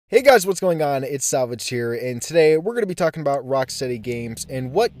Hey guys, what's going on? It's Salvage here, and today we're going to be talking about Rocksteady games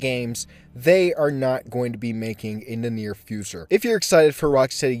and what games they are not going to be making in the near future. If you're excited for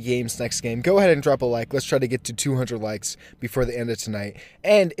Rocksteady Games' next game, go ahead and drop a like. Let's try to get to 200 likes before the end of tonight.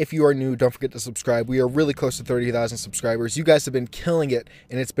 And if you are new, don't forget to subscribe. We are really close to 30,000 subscribers. You guys have been killing it,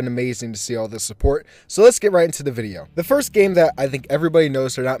 and it's been amazing to see all this support. So let's get right into the video. The first game that I think everybody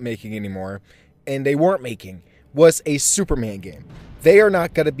knows they're not making anymore, and they weren't making, was a Superman game. They are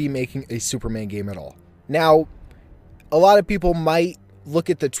not going to be making a Superman game at all. Now, a lot of people might look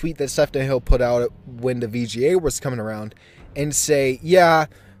at the tweet that Sefton Hill put out when the VGA was coming around and say, yeah,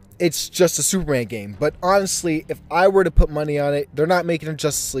 it's just a Superman game. But honestly, if I were to put money on it, they're not making a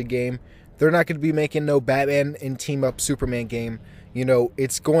Justice League game. They're not going to be making no Batman and Team Up Superman game. You know,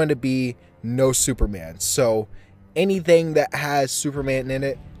 it's going to be no Superman. So anything that has Superman in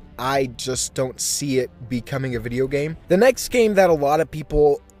it, I just don't see it becoming a video game. The next game that a lot of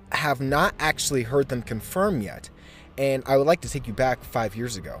people have not actually heard them confirm yet, and I would like to take you back 5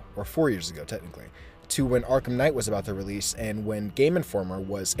 years ago, or 4 years ago technically, to when Arkham Knight was about to release and when Game Informer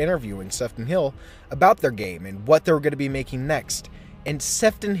was interviewing Sefton Hill about their game and what they were going to be making next. And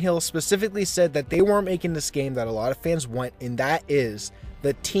Sefton Hill specifically said that they weren't making this game that a lot of fans want, and that is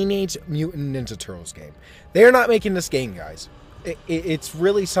the Teenage Mutant Ninja Turtles game. They are not making this game, guys. It's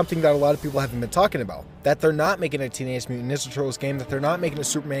really something that a lot of people haven't been talking about. That they're not making a Teenage Mutant Ninja Turtles game, that they're not making a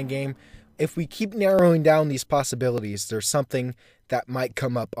Superman game. If we keep narrowing down these possibilities, there's something that might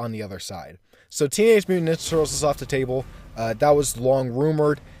come up on the other side. So Teenage Mutant Ninja Turtles is off the table. That was long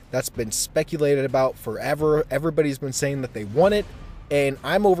rumored. That's been speculated about forever. Everybody's been saying that they want it. And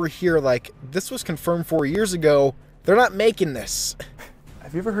I'm over here like, this was confirmed 4 years ago. They're not making this.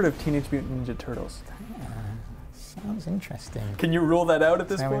 Have you ever heard of Teenage Mutant Ninja Turtles? Sounds interesting. Can you rule that out at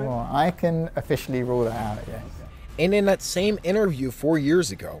this point? I can officially rule that out, yes. And in that same interview 4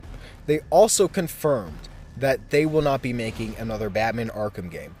 years ago, they also confirmed that they will not be making another Batman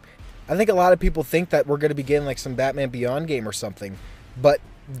Arkham game. I think a lot of people think that we're going to be getting like some Batman Beyond game or something, but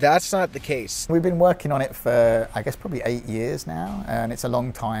that's not the case. We've been working on it for, I guess, probably 8 years now, and it's a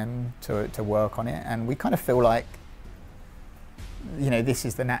long time to work on it, and we kind of feel like, you know, this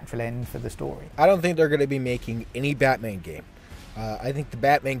is the natural end for the story. I don't think they're going to be making any Batman game. I think the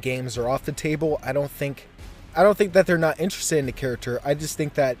Batman games are off the table. I don't think that they're not interested in the character. I just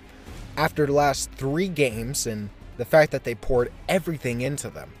think that after the last 3 games and the fact that they poured everything into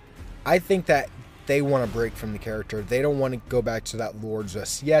them, I think that they want to break from the character. They don't want to go back to that lore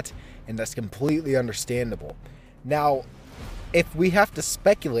just yet, and that's completely understandable. Now, if we have to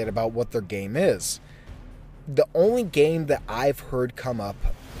speculate about what their game is, the only game that I've heard come up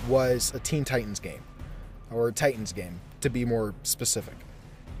was a Teen Titans game, or a Titans game, to be more specific.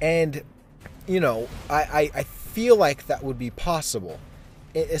 And, you know, I feel like that would be possible,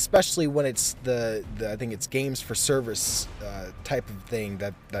 especially when it's the I think it's games for service type of thing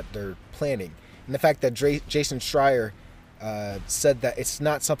that they're planning. And the fact that Jason Schreier said that it's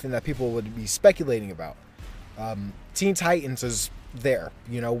not something that people would be speculating about. Teen Titans is there,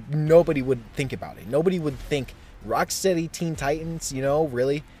 you know, nobody would think about it. Nobody would think Rocksteady Teen Titans, you know,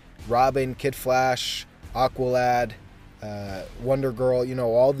 really? Robin, Kid Flash, Aqualad, Wonder Girl, you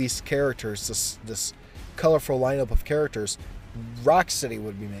know, all these characters, this colorful lineup of characters, Rocksteady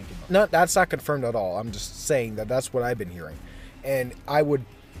would be making them. That's not confirmed at all. I'm just saying that that's what I've been hearing. And I would,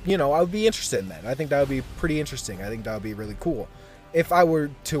 you know, I would be interested in that. I think that would be pretty interesting. I think that would be really cool. If I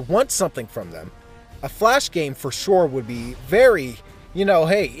were to want something from them, a Flash game for sure would be very, you know,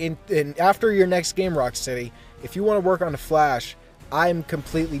 hey, in after your next game, Rocksteady, if you want to work on the Flash, I'm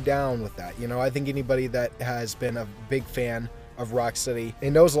completely down with that. You know, I think anybody that has been a big fan of Rocksteady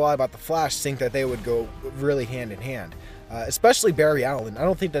and knows a lot about the Flash think that they would go really hand in hand. Especially Barry Allen. I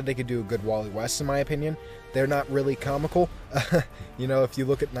don't think that they could do a good Wally West, in my opinion. They're not really comical. You know, if you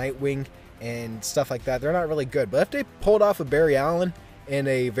look at Nightwing and stuff like that, they're not really good. But if they pulled off a Barry Allen in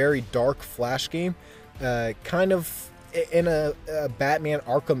a very dark Flash game, kind of in a Batman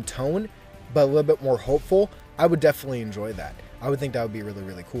Arkham tone, but a little bit more hopeful, I would definitely enjoy that. I would think that would be really,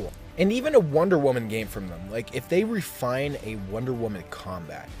 really cool. And even a Wonder Woman game from them. Like, if they refine a Wonder Woman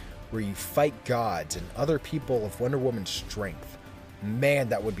combat, where you fight gods and other people of Wonder Woman's strength, man,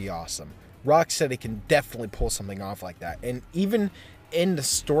 that would be awesome. Rocksteady can definitely pull something off like that. And even in the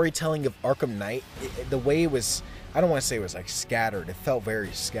storytelling of Arkham Knight, the way it was, I don't want to say it was like scattered. It felt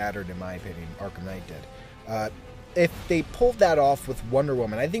very scattered, in my opinion, Arkham Knight did. If they pulled that off with Wonder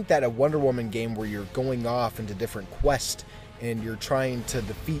Woman, I think that a Wonder Woman game where you're going off into different quests and you're trying to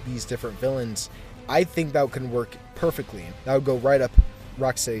defeat these different villains, I think that can work perfectly. That would go right up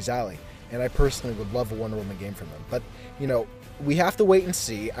Rocksteady's alley. And I personally would love a Wonder Woman game from them. But, you know, we have to wait and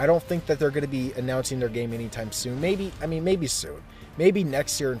see. I don't think that they're going to be announcing their game anytime soon. Maybe soon. Maybe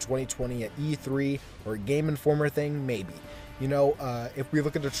next year in 2020 at E3 or a Game Informer thing, maybe. You know, if we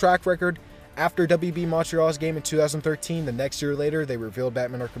look at the track record, after WB Montreal's game in 2013, the next year later, they revealed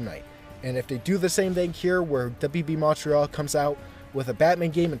Batman Arkham Knight. And if they do the same thing here, where WB Montreal comes out with a Batman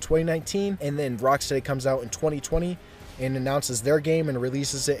game in 2019, and then Rocksteady comes out in 2020 and announces their game and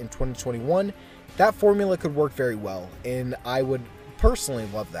releases it in 2021, that formula could work very well, and I would personally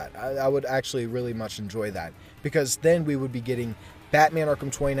love that. I would actually really much enjoy that, because then we would be getting Batman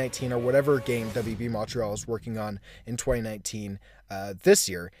Arkham 2019 or whatever game WB Montreal is working on in 2019 this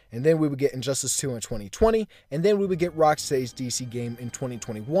year, and then we would get Injustice 2 in 2020, and then we would get Rocksteady's DC game in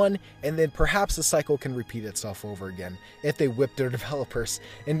 2021, and then perhaps the cycle can repeat itself over again if they whip their developers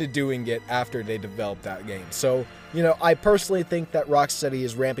into doing it after they develop that game. So, you know, I personally think that Rocksteady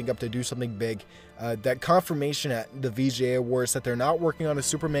is ramping up to do something big. That confirmation at the VGA Awards that they're not working on a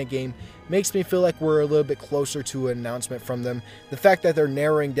Superman game makes me feel like we're a little bit closer to an announcement from them. The fact that they're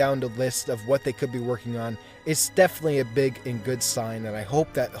narrowing down the list of what they could be working on is definitely a big and good sign, and I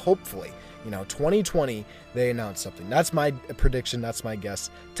hope that hopefully, you know, 2020 they announce something. That's my prediction, that's my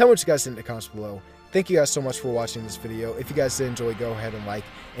guess. Tell me what you guys think in the comments below. Thank you guys so much for watching this video. If you guys did enjoy, go ahead and like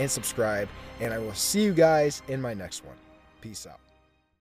and subscribe, and I will see you guys in my next one. Peace out.